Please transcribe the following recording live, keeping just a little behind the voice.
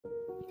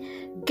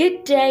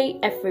Good day,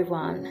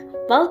 everyone.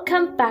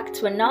 Welcome back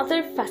to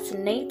another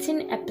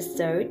fascinating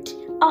episode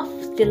of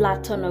the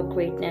Latono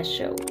Greatness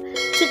Show.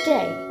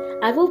 Today,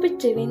 I will be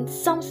doing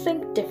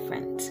something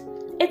different.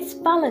 It's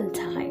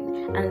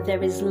Valentine, and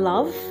there is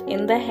love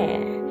in the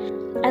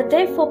air. I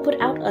therefore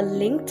put out a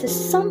link to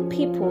some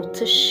people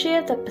to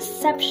share their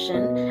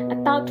perception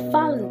about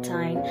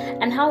Valentine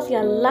and how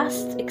their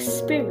last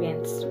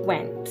experience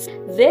went.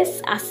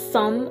 These are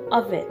some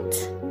of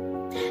it.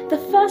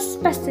 The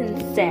first person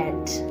said,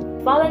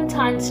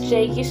 Valentine's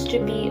Day used to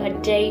be a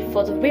day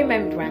for the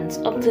remembrance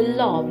of the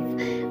love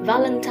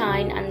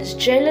Valentine and his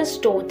jealous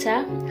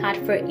daughter had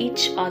for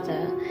each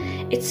other.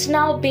 It's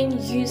now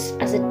being used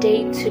as a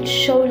day to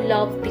show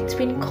love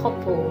between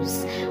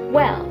couples.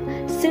 Well,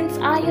 since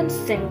I am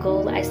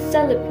single, I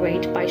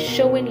celebrate by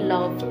showing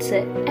love to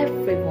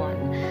everyone.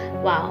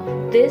 Wow,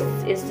 this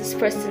is this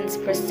person's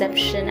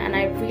perception, and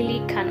I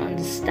really can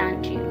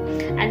understand you.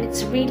 And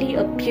it's really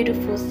a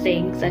beautiful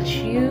thing that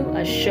you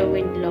are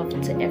showing love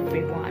to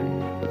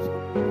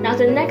everyone. Now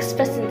the next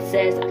person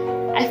says,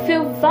 I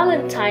feel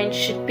Valentine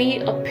should be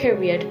a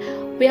period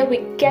where we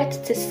get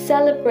to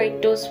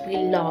celebrate those we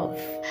love,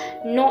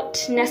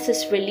 not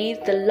necessarily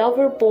the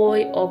lover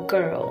boy or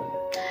girl.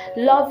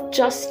 Love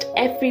just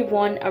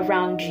everyone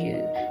around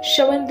you,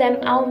 showing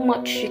them how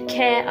much you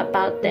care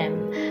about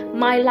them.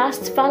 My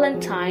last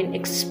Valentine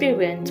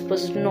experience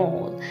was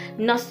null.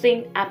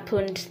 Nothing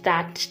happened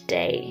that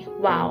day.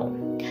 Wow.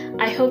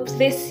 I hope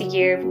this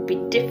year will be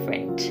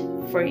different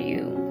for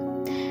you.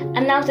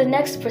 And now the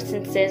next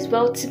person says,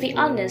 well, to be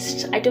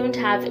honest, I don't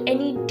have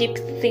any deep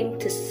thing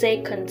to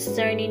say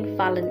concerning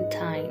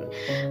Valentine,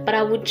 but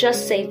I would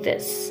just say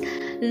this.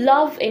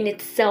 Love in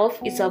itself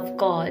is of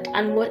God,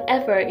 and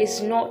whatever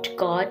is not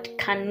God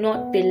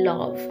cannot be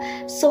love.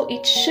 So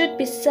it should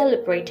be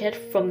celebrated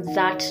from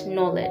that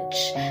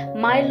knowledge.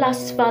 My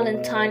last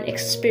Valentine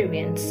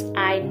experience,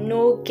 I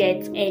no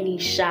get any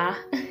sha.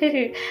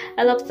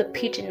 I love the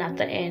pigeon at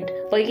the end.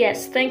 But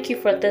yes, thank you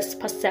for this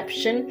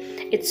perception.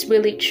 It's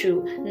really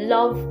true.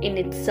 Love in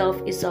itself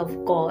is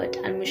of God,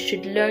 and we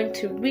should learn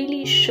to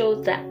really show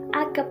the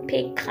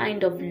agape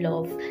kind of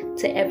love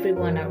to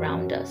everyone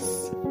around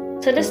us.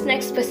 So this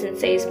next person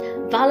says,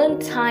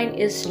 Valentine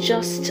is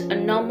just a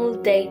normal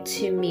day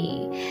to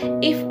me.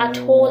 If at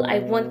all I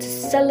want to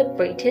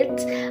celebrate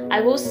it, I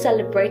will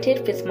celebrate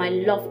it with my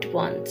loved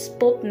ones,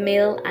 both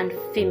male and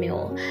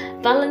female.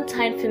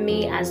 Valentine for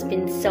me has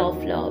been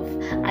self-love.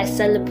 I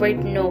celebrate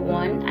no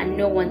one and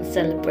no one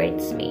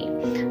celebrates me.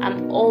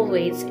 I'm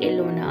always a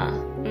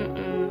loner.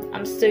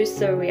 I'm so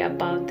sorry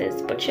about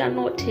this, but you're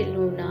not a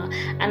loner.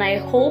 And I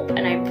hope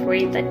and I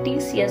pray that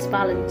this year's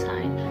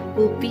Valentine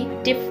will be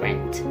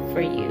different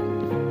for you.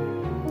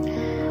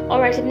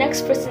 Alright, the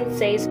next person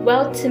says,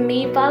 well, to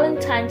me,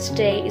 Valentine's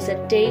Day is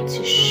a day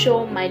to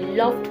show my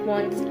loved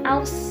ones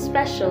how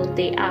special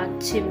they are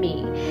to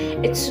me.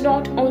 It's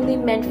not only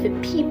meant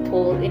for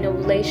people in a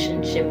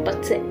relationship,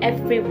 but to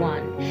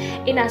everyone,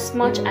 in as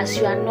much as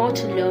you are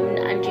not alone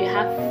and you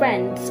have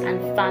friends and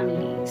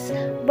families.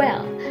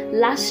 Well,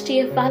 last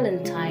year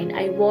Valentine,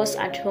 I was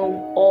at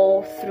home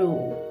all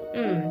through.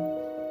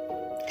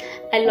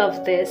 I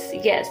love this.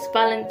 Yes,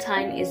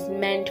 Valentine is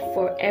meant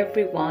for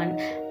everyone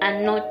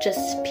and not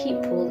just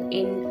people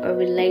in a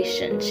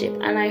relationship.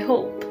 And I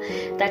hope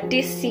that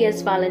this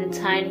year's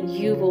Valentine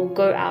you will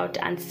go out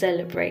and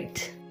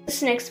celebrate.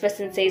 This next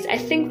person says, I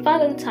think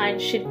Valentine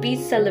should be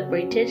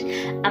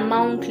celebrated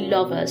among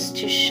lovers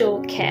to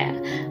show care.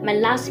 My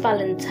last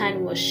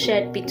Valentine was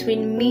shared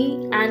between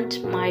me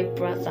and my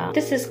brother.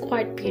 This is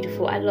quite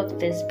beautiful. I love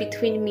this.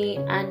 Between me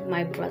and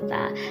my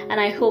brother. And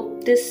I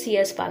hope this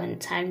year's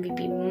Valentine will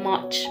be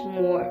much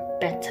more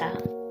better.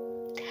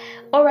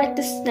 Alright,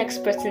 this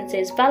next person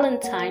says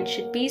Valentine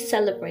should be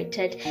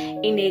celebrated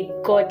in a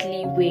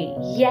godly way.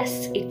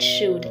 Yes, it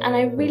should. And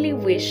I really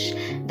wish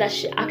that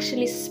she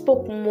actually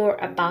spoke more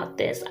about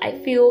this. I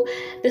feel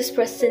this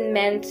person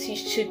meant you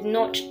should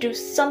not do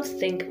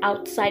something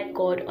outside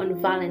God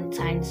on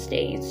Valentine's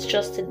Day. It's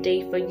just a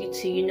day for you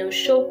to,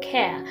 show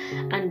care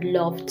and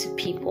love to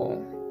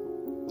people.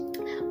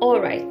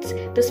 Alright,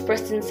 this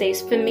person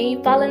says, for me,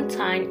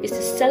 Valentine is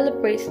to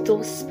celebrate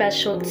those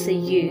special to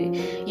you,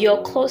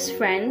 your close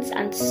friends,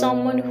 and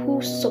someone who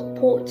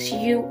supports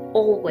you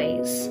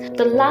always.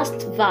 The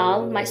last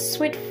Val, my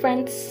sweet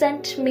friend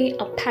sent me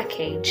a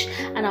package,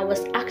 and I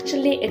was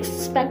actually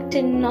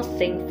expecting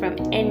nothing from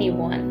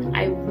anyone.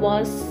 I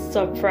was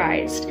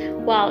surprised.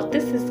 Wow,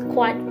 this is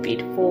quite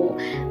beautiful.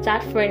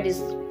 That friend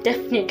is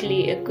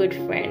definitely a good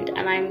friend,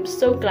 and I'm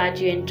so glad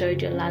you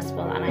enjoyed your last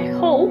Val, and I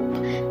hope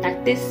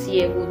that this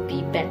year will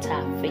be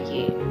better for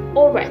you.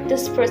 Alright,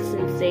 this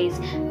person says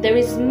there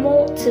is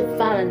more to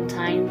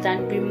Valentine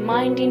than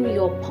reminding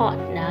your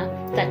partner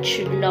that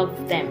you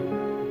love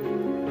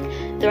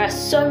them. There are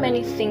so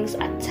many things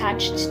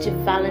attached to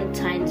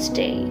Valentine's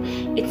Day.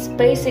 It's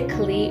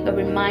basically a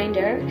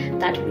reminder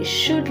that we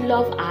should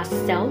love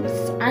ourselves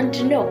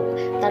and know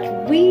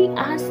that we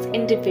as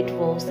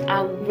individuals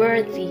are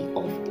worthy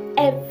of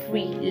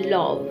every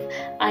love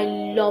I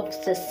love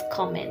this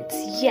comment.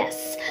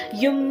 Yes,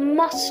 you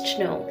must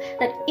know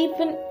that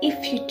even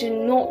if you do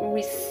not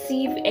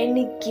receive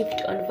any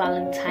gift on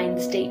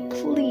Valentine's Day,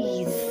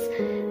 please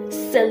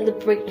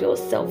celebrate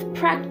yourself,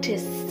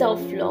 practice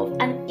self-love,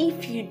 and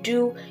if you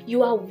do,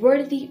 you are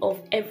worthy of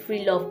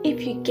every love.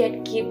 If you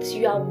get gifts,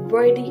 you are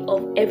worthy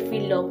of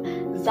every love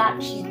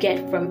that you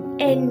get from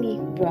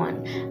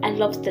anyone. I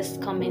love this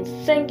comment.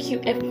 Thank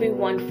you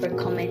everyone for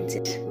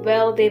commenting.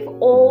 Well, they've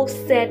all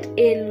said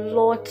a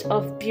lot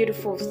of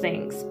beautiful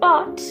things,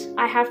 but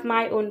I have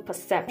my own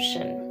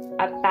perception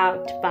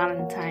about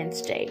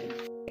Valentine's Day.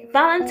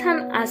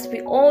 Valentine, as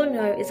we all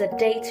know, is a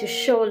day to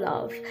show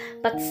love,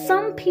 but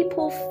some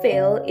people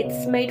feel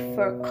it's made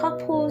for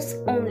couples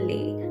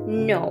only.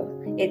 No,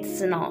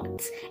 it's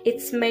not.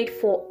 It's made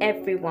for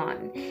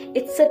everyone.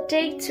 It's a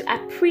day to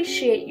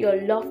appreciate your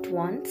loved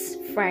ones,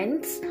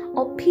 friends,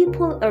 or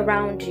people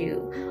around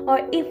you,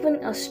 or even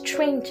a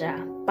stranger,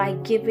 by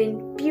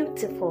giving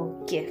beautiful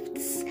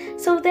gifts.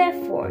 So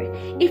therefore,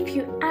 if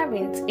you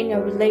aren't in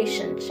a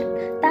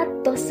relationship,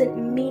 that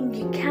doesn't mean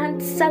you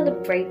can't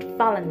celebrate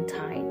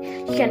Valentine.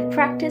 You can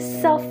practice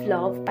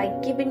self-love by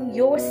giving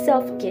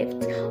yourself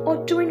gifts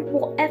or doing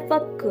whatever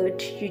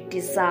good you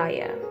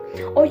desire.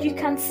 Or you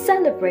can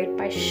celebrate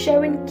by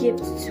sharing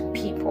gifts to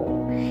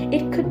people.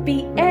 It could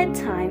be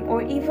airtime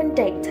or even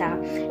data.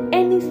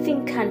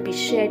 Anything can be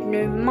shared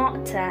no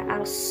matter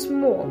how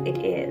small it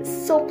is.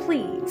 So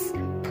please,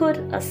 put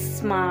a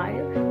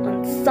smile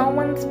on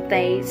someone's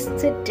face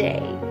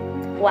today.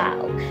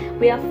 Wow,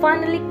 we have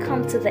finally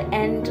come to the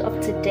end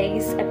of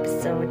today's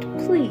episode.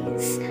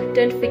 Please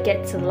don't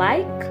forget to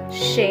like,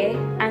 share,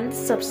 and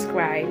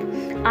subscribe.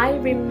 I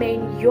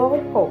remain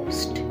your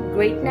host,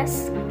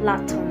 Greatness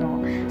Latono.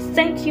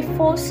 Thank you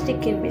for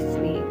sticking with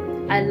me.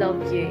 I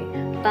love you.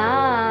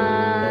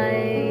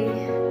 Bye.